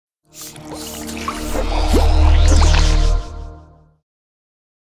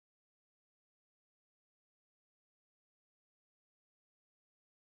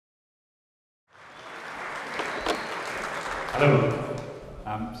Hello.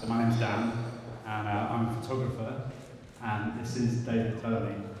 So my name's Dan, and I'm a photographer, and this is David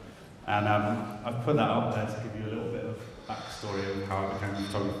Turley. And I've put that up there to give you a little bit of backstory of how I became a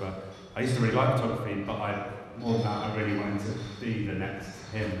photographer. I used to really like photography, but more than that, I really wanted to be the next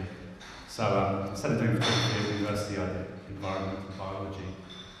him. So instead of doing photography at university, I did environmental biology.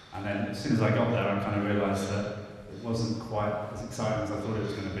 And then as soon as I got there, I kind of realised that it wasn't quite as exciting as I thought it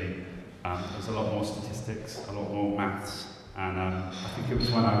was going to be. There was a lot more statistics, a lot more maths, and I think it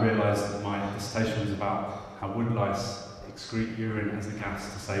was when I realised that my dissertation was about how woodlice excrete urine as a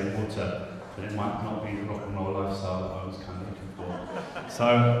gas to save water, that it might not be the rock and roll lifestyle that I was kind of looking for. So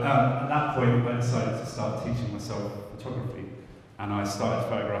at that point, I decided to start teaching myself photography, and I started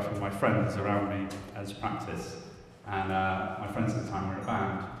photographing my friends around me as practice. And my friends at the time were in a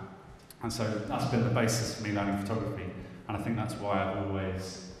band, and so that's been the basis for me learning photography, and I think that's why I've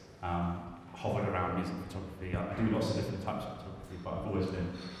always hovered around music photography. I do lots of different types of photography, but I've always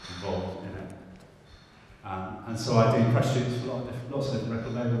been involved in it. And so I do press shoots for lots of different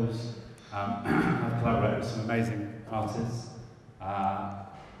record labels. I've collaborated with some amazing artists,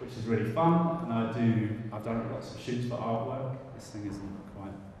 which is really fun, and I've done lots of shoots for artwork. This thing isn't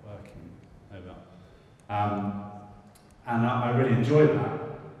quite working over. And I really enjoyed that,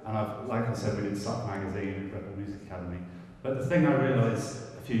 and like I said, we did Suck Magazine and Rebel Music Academy. But the thing I realised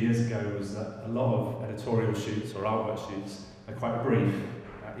a few years ago was that a lot of editorial shoots or artwork shoots are quite brief.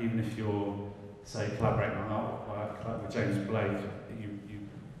 Even if you're, say, collaborating on artwork, like with James Blake, you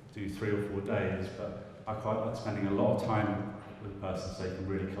do 3 or 4 days, but I quite like spending a lot of time with a person so you can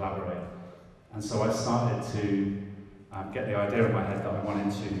really collaborate. And so I started to get the idea in my head that I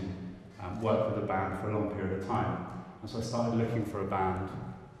wanted to work with a band for a long period of time. And so I started looking for a band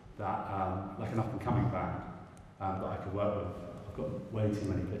that, like an up-and-coming band, that I could work with. I've got way too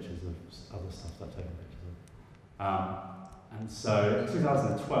many pictures of other stuff that I've taken pictures of. And so in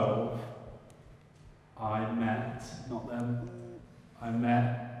 2012, I met,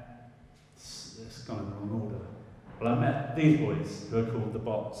 it's gone in the wrong order. Well, I met these boys who are called The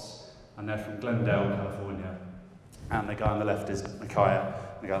Bots, and they're from Glendale, California. And the guy on the left is Micaiah,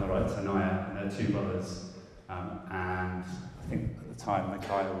 and the guy on the right is Anaya, and they're 2 brothers. And I think at the time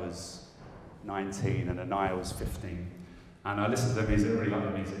Micaiah was 19 and Anaya was 15. And I listened to their music, I really liked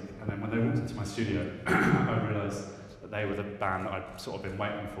their music. And then when they walked into my studio, I realised that they were the band that I'd sort of been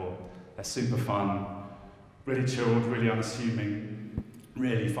waiting for. They're super fun, really chilled, really unassuming,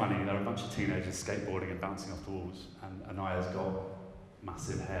 really funny. They're a bunch of teenagers skateboarding and bouncing off the walls. And Anaya's got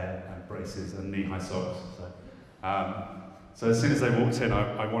massive hair and braces and knee-high socks. So as soon as they walked in,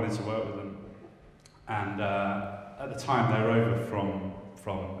 I wanted to work with them. And at the time, they were over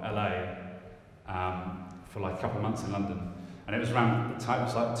from LA for like a couple of months in London. And it was around the time, it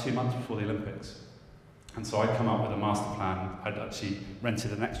was like 2 months before the Olympics. And so I'd come up with a master plan. I'd actually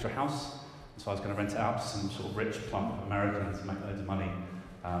rented an extra house. So I was going to rent it out to some sort of rich, plump Americans and make loads of money.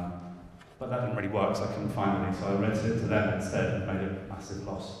 But that didn't really work, so I couldn't find any. So I rented it to them instead and made a massive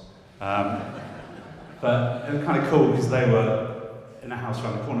loss. But it was kind of cool because they were in a house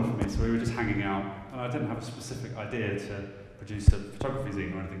around the corner from me, so we were just hanging out. And I didn't have a specific idea to produce a photography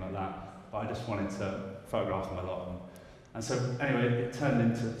zine or anything like that, but I just wanted to photograph them a lot. And so anyway, it turned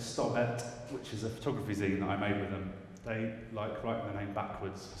into Stop Et, which is a photography zine that I made with them. They like writing their name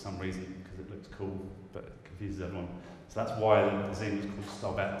backwards for some reason, because it looks cool, but it confuses everyone. So that's why the zine was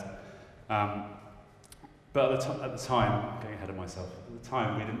called Stop Et. But at the time, I'm getting ahead of myself, at the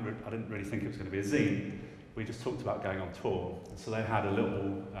time I didn't really think it was going to be a zine. We just talked about going on tour. And so they had a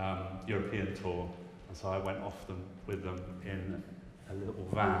little European tour, and so I went off with them in a little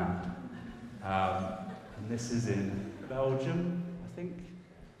van. And this is in Belgium, I think.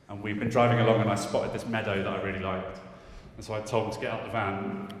 And we've been driving along and I spotted this meadow that I really liked. And so I told them to get out the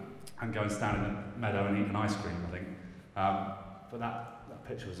van and go and stand in the meadow and eat an ice cream, I think. But that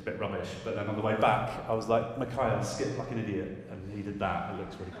picture was a bit rubbish. But then on the way back, I was like, Micaiah, skip like an idiot. And he did that, it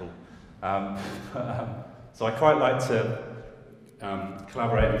looks really cool. So I quite like to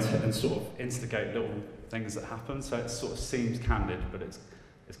collaborate and sort of instigate little things that happen. So it sort of seems candid, but it's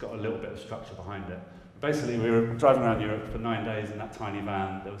got a little bit of structure behind it. Basically, we were driving around Europe for 9 days in that tiny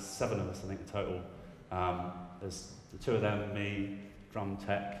van. There was 7 of us, I think, in total. There's the 2 of them, me, drum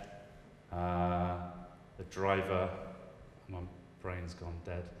tech, the driver. My brain's gone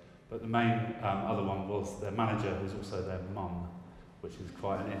dead. But the main other one was their manager, who's also their mum, which is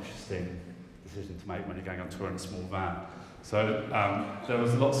quite an interesting decision to make when you're going on tour in a small van. So there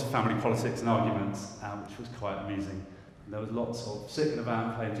was lots of family politics and arguments, which was quite amusing. There was lots of sitting in a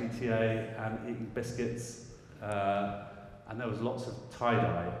van playing GTA and eating biscuits, and there was lots of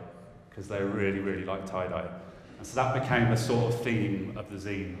tie-dye, because they really, really like tie-dye. And so that became a sort of theme of the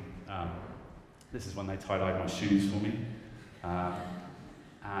zine. This is when they tie-dyed my shoes for me.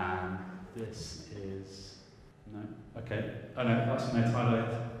 And this is, no, okay. Oh no, that's when they tie-dyed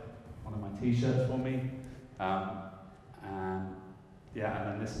one of my t-shirts for me. And yeah,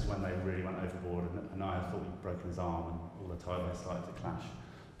 and then this is when they really went overboard, and I thought he'd broken his arm, and all the tie-dyes started to clash.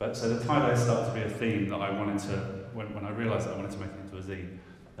 But so the tie-dyes started to be a theme that I wanted to, when I realised that I wanted to make it into a zine,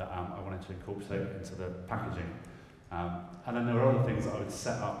 that I wanted to incorporate into the packaging. And then there were other things that I would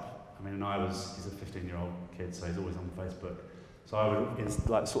set up. I mean, he's a 15-year-old kid, so he's always on Facebook. So I would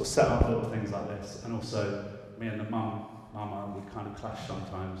like sort of set up little things like this, and also me and the mama would kind of clash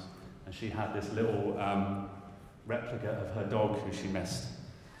sometimes, and she had this little replica of her dog who she missed,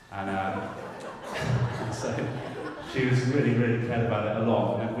 and so she was really cared about it a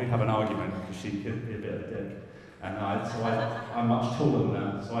lot, and we'd have an argument because she could be a bit of a dick, and I'm much taller than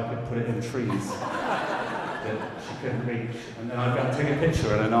her, so I could put it in trees that she couldn't reach, and then I'd go and take a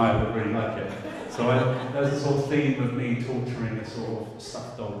picture, and I would really like it. So there's a sort of theme of me torturing a sort of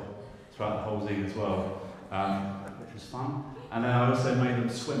stuffed dog throughout the whole zine as well, which was fun. And then I also made them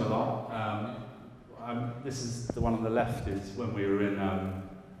swim a lot. This is the one on the left, is when we were in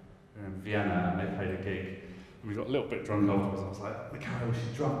Vienna and they played a gig. And we got a little bit drunk afterwards, and I was like, Mikhail, we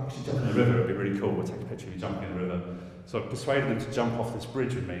should jump in the river, it'd be really cool, we'll take a picture of you jumping in the river. So I persuaded him to jump off this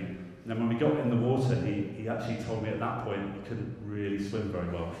bridge with me, and then when we got in the water, he actually told me at that point he couldn't really swim very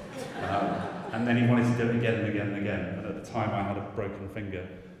well. And then he wanted to do it again and again and again, and at the time I had a broken finger,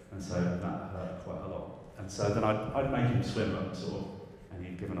 and so that hurt quite a lot. And so then I'd make him swim, sort of, and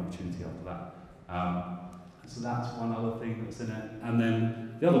he'd give an opportunity after that. So that's one other thing that's in it. And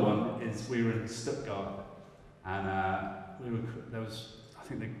then the other one is we were in Stuttgart, and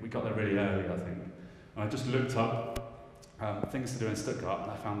we got there really early, I think. And I just looked up things to do in Stuttgart,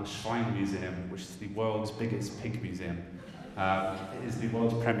 and I found the Schwein Museum, which is the world's biggest pig museum. It is the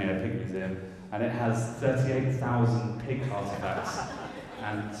world's premier pig museum, and it has 38,000 pig artifacts,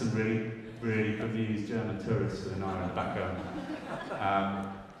 and some really bemused German tourists with an eye in the background.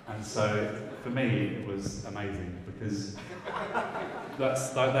 And so, for me, it was amazing, because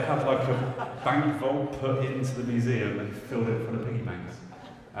that's like, they had like a bank vault put into the museum and filled it full of piggy banks.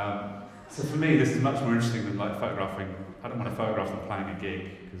 So for me, this is much more interesting than like photographing. I don't want to photograph them playing a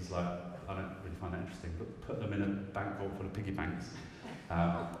gig, because like, I don't really find that interesting, but put them in a bank vault full of piggy banks.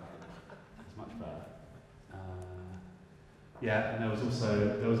 It's much better. Yeah, and there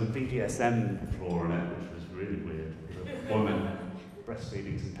was a BDSM floor in it, which was really weird. With a woman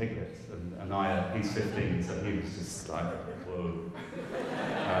breastfeeding some piglets, and Anaya, he's 15, so he was just like, whoa.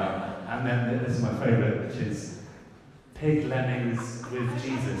 And then this is my favourite, which is Pig Lemmings with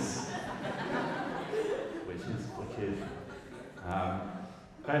Jesus, which is wicked.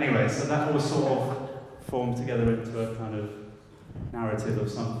 But anyway, so that all sort of formed together into a kind of narrative of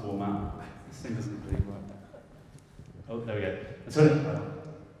some format. This thing doesn't really work. Oh, there we go.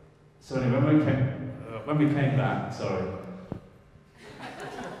 So anyway, when we came back, sorry.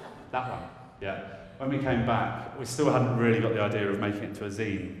 That one, yeah. When we came back, we still hadn't really got the idea of making it into a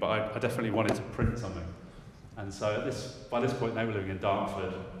zine, but I definitely wanted to print something. And so by this point, they were living in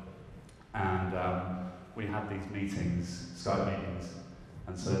Dartford, and we had these meetings, Skype meetings,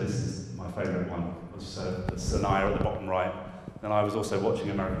 and so this is my favourite one. It was Sanaya at the bottom right. And I was also watching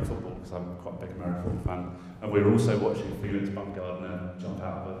American football, because I'm quite a big American football fan, and we were also watching Felix Baumgartner jump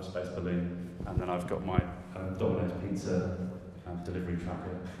out of a space balloon, and then I've got my Domino's Pizza delivery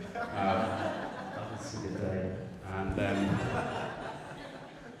tracker. That was a good day. And then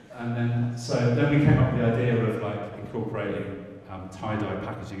we came up with the idea of like incorporating tie-dye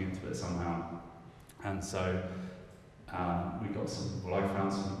packaging into it somehow. And so I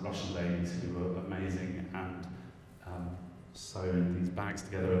found some Russian ladies who were amazing and sewed these bags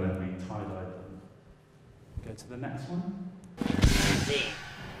together, and then we tie-dyed them. Go to the next one.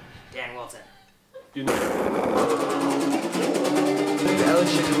 Dan Wilton. You know. The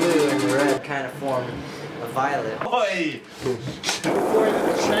ocean blue and the red kind of form a violet. Oi! For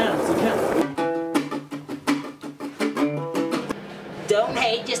the chance again. Don't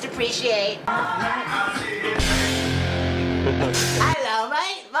hate, just appreciate. Hello,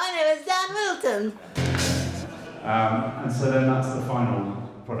 mate. My name is Dan Wilton. And so then that's the final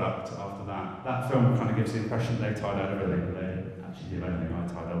product after that. That film kind of gives the impression they tied out everything. They actually did everything. I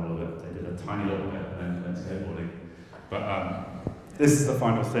tied out all of it. They did a tiny little bit and then went skateboarding. But this is the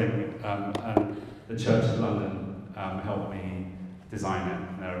final thing. And the Church of London helped me design it.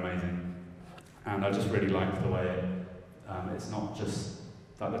 And they're amazing. And I just really like the way it's not just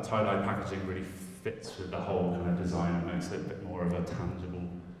that the tie-dye packaging really fits with the whole kind of design and makes it a bit more of a tangible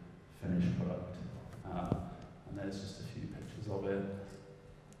finished product. And there's just a few pictures of it.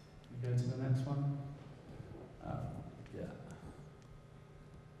 Can we go to the next one? Yeah.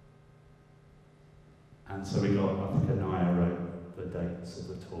 And so we got, I think Anaya wrote the dates of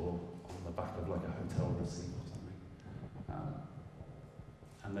the tour on the back of like a hotel receipt or something.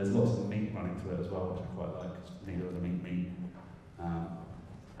 And there's lots of meat running through it as well, which I quite like, because neither of them eat meat.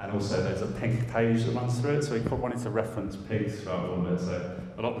 And also there's a pink page that runs through it, so we wanted to reference pigs throughout all of it. So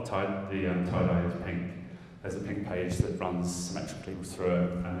a lot of the tie-dye is pink. There's a pink page that runs symmetrically through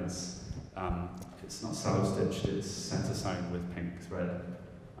it, and it's not saddle stitched, it's centre sewn with pink thread.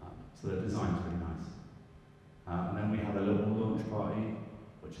 So the design's really nice. And then we had a little launch party,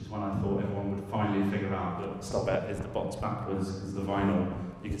 which is when I thought everyone would finally figure out that Stop It is the box backwards, because the vinyl,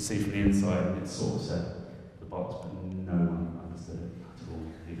 you could see from the inside, and it sort of said the box, but no one understood it at all.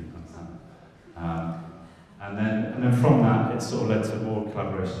 He didn't understand it. And then from that, it sort of led to more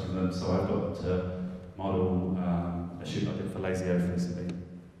collaboration with them. So I got to model a shoot I did for Lazy Oaf recently.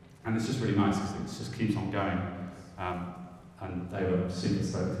 And it's just really nice because it just keeps on going. And they were super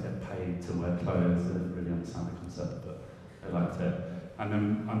stoked to get paid to wear clothes. They didn't really understand the concept, but they liked it. And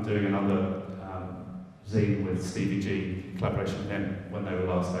then I'm doing another zine with Stevie G, collaboration with him. When they were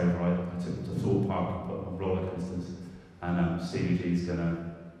last over, I took them to Thorpe Park and put them on roller coasters. And Stevie G's going to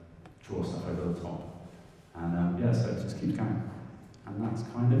draw stuff over the top. And yeah, so it just keeps going. And that's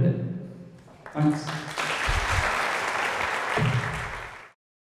kind of it. Thanks.